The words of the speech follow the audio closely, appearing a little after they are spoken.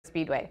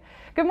Speedway.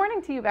 Good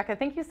morning to you, Becca.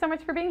 Thank you so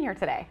much for being here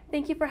today.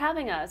 Thank you for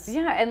having us.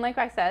 Yeah, and like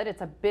I said,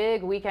 it's a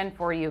big weekend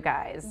for you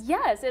guys.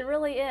 Yes, it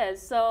really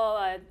is.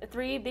 So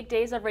 3 big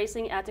days of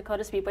racing at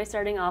Dakota Speedway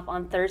starting off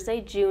on Thursday,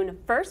 June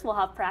 1st. We'll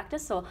have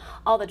practice, so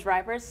all the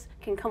drivers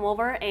can come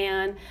over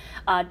and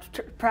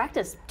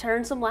practice,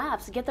 turn some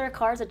laps, get their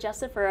cars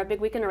adjusted for a big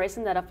weekend of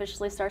racing that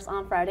officially starts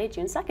on Friday,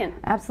 June 2nd.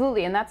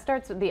 Absolutely, and that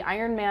starts with the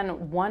Ironman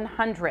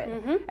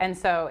 100. And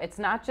so it's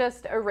not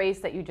just a race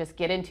that you just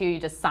get into, you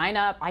just sign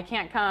up. I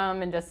can't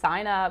come and just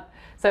sign up.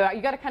 So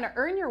you got to kind of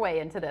earn your way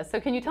into this. So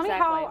can you tell me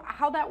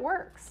how that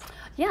works?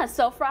 Yeah,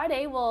 so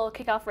Friday we'll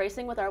kick off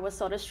racing with our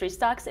Wissota Street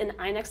Stocks and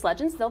INEX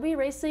Legends. They'll be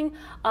racing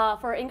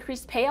for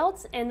increased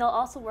payouts, and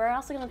we're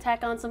also going to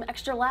tack on some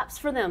extra laps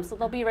for them. So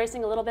they'll be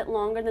racing a little bit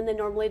longer than they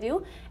normally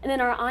do. And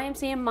then our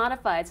IMC and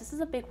Modifieds, this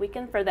is a big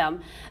weekend for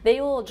them.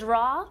 They will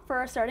draw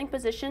for a starting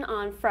position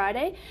on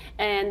Friday,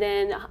 and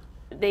then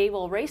they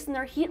will race in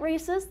their heat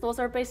races. Those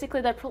are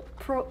basically the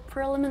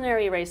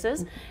preliminary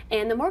races.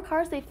 And the more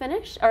cars they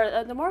finish,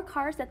 or the more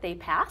cars that they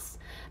pass,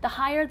 the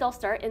higher they'll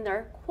start in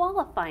their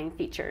qualifying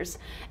features.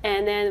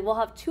 And then we'll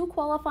have 2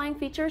 qualifying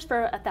features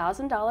for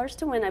 $1,000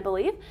 to win, I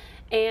believe.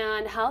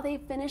 And how they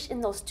finish in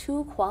those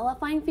 2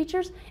 qualifying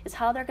features is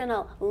how they're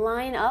gonna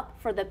line up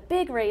for the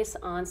big race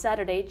on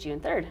Saturday, June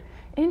 3rd.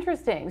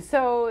 Interesting.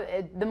 So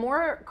the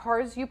more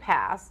cars you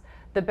pass,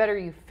 the better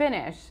you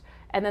finish.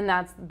 And then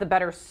that's the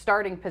better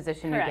starting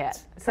position you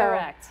get. So,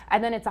 Correct.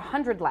 And then it's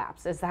 100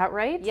 laps, is that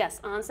right? Yes,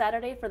 on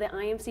Saturday for the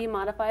IMC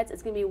Modifieds,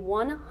 it's going to be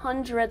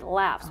 100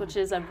 laps, which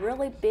is a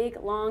really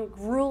big, long,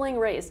 grueling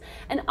race.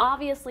 And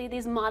obviously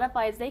these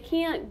Modifieds, they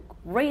can't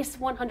race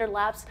 100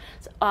 laps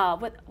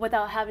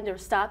without having to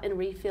stop and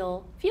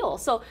refill fuel.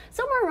 So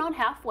somewhere around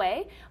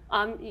halfway,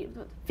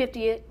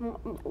 50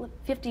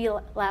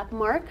 lap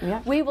mark,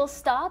 we will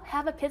stop,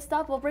 have a pit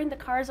stop. We'll bring the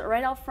cars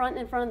right out front,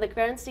 in front of the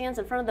grandstands,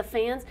 in front of the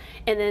fans,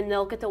 and then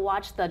they'll get to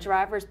watch the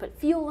drivers put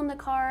fuel in the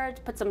car,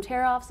 put some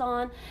tear-offs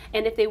on,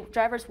 and if the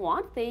drivers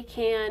want, they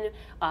can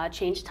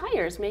change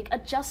tires, make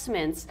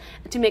adjustments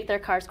to make their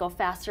cars go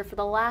faster for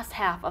the last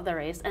half of the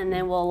race, and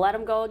then we'll let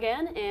them go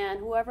again, and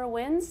whoever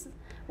wins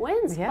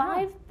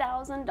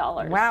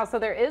 $5,000. Wow, so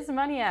there is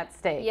money at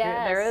stake.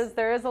 Yes.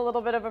 There is a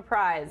little bit of a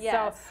prize.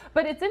 Yes. So,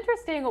 but it's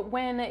interesting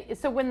when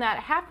that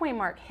halfway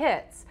mark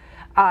hits,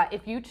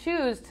 if you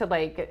choose to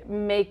like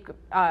make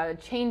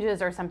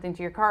changes or something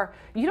to your car,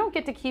 you don't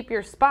get to keep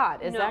your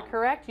spot. Is that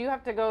correct? You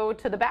have to go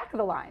to the back of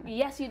the line.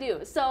 Yes, you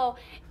do. So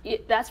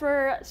that's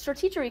where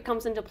strategy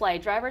comes into play.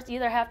 Drivers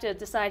either have to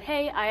decide,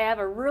 hey, I have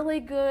a really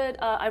good,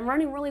 I'm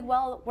running really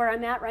well where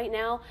I'm at right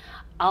now.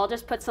 I'll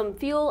just put some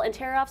fuel and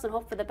tear-offs and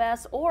hope for the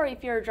best. Or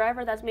if you're a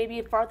driver that's maybe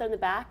farther in the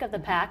back of the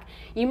pack,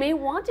 you may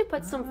want to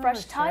put some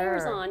fresh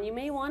tires on. You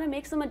may want to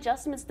make some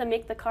adjustments to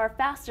make the car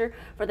faster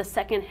for the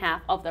second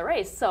half of the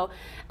race. So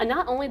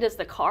not only does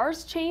the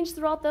cars change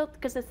throughout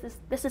because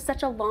this is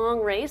such a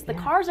long race, the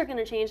cars are going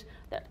to change.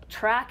 The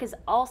track is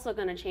also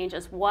going to change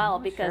as well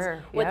because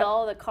with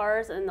all the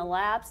cars and the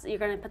laps, you're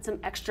going to put some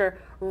extra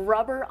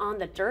rubber on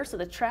the dirt, so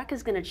the track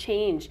is going to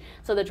change.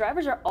 So the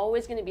drivers are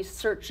always going to be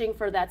searching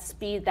for that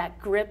speed, that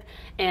grip,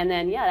 and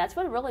then that's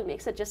what really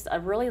makes it just a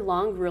really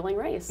long, grueling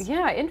race.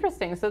 Yeah,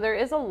 interesting. So there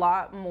is a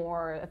lot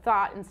more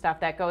thought and stuff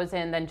that goes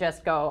in than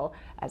just go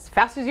as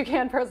fast as you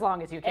can for as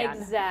long as you can.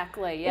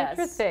 Exactly. Yes.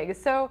 Interesting.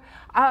 So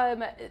how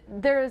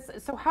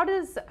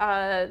does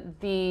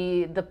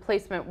the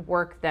placement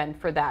work then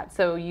for that?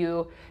 So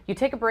you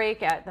take a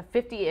break at the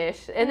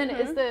 50-ish, and then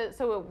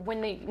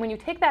when you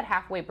take that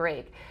halfway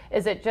break,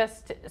 is it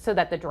just so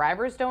that the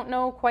drivers don't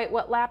know quite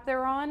what lap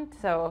they're on?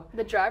 So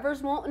the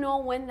drivers won't know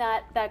when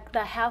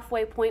the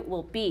halfway point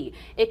will be.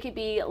 It could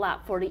be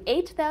lap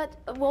 48 that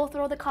will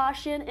throw the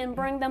caution and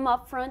bring them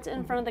up front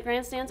in front of the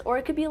grandstands, or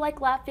it could be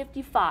like lap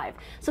 55.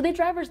 So the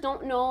drivers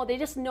don't know. They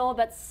just know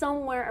that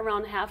somewhere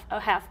around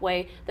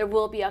halfway there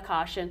will be a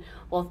caution.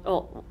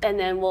 And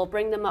then we'll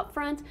bring them up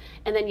front,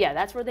 and then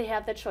that's where they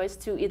have the choice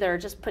to either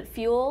just put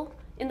fuel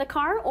in the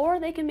car, or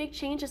they can make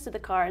changes to the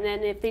car. And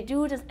then if they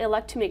do just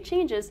elect to make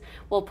changes,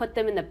 we'll put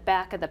them in the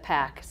back of the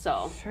pack.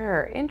 So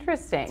sure,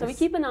 interesting. So we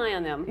keep an eye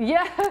on them.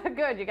 Yeah,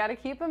 good. You got to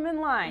keep them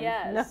in line.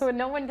 Yes.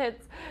 No one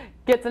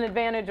gets an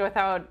advantage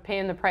without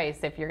paying the price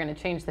if you're going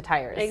to change the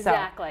tires.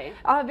 Exactly.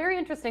 So, very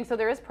interesting. So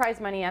there is prize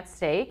money at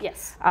stake.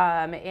 Yes.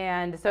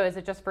 And so is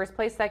it just first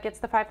place that gets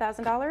the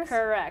 $5,000?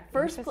 Correct.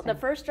 The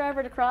first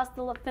driver to cross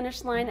the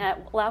finish line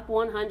at lap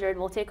 100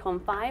 will take home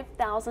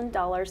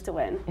 $5,000 to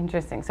win.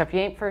 Interesting. So if you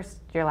ain't first,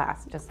 you're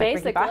last. Just like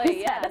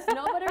basically, yes.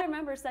 Nobody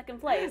remembers second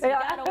place. You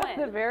gotta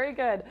win. Very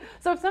good.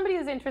 So if somebody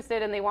is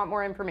interested and they want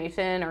more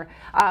information, or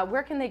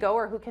where can they go,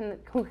 or who can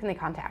they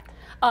contact?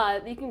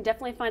 You can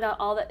definitely find out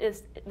all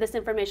this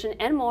information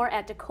and more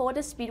at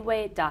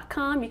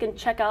dakotaspeedway.com. You can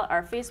check out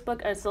our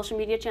Facebook social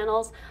media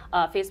channels,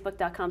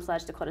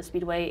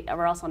 facebook.com/dakotaspeedway.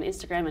 We're also on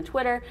Instagram and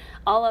Twitter.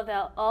 All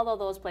of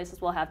those places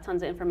will have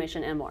tons of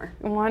information and more.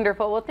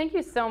 Wonderful. Well, thank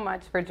you so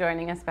much for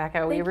joining us,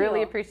 Becca. We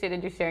really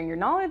appreciated you sharing your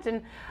knowledge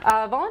and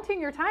volunteering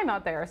your time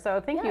out there.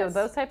 So thank you. Yes.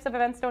 Those types of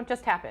events don't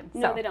just happen.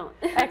 No, So, they don't.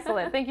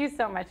 Excellent. Thank you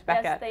so much,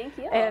 Becca. Yes, thank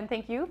you. And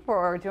thank you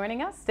for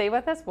joining us. Stay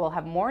with us. We'll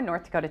have more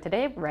North Dakota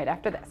Today right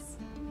after this.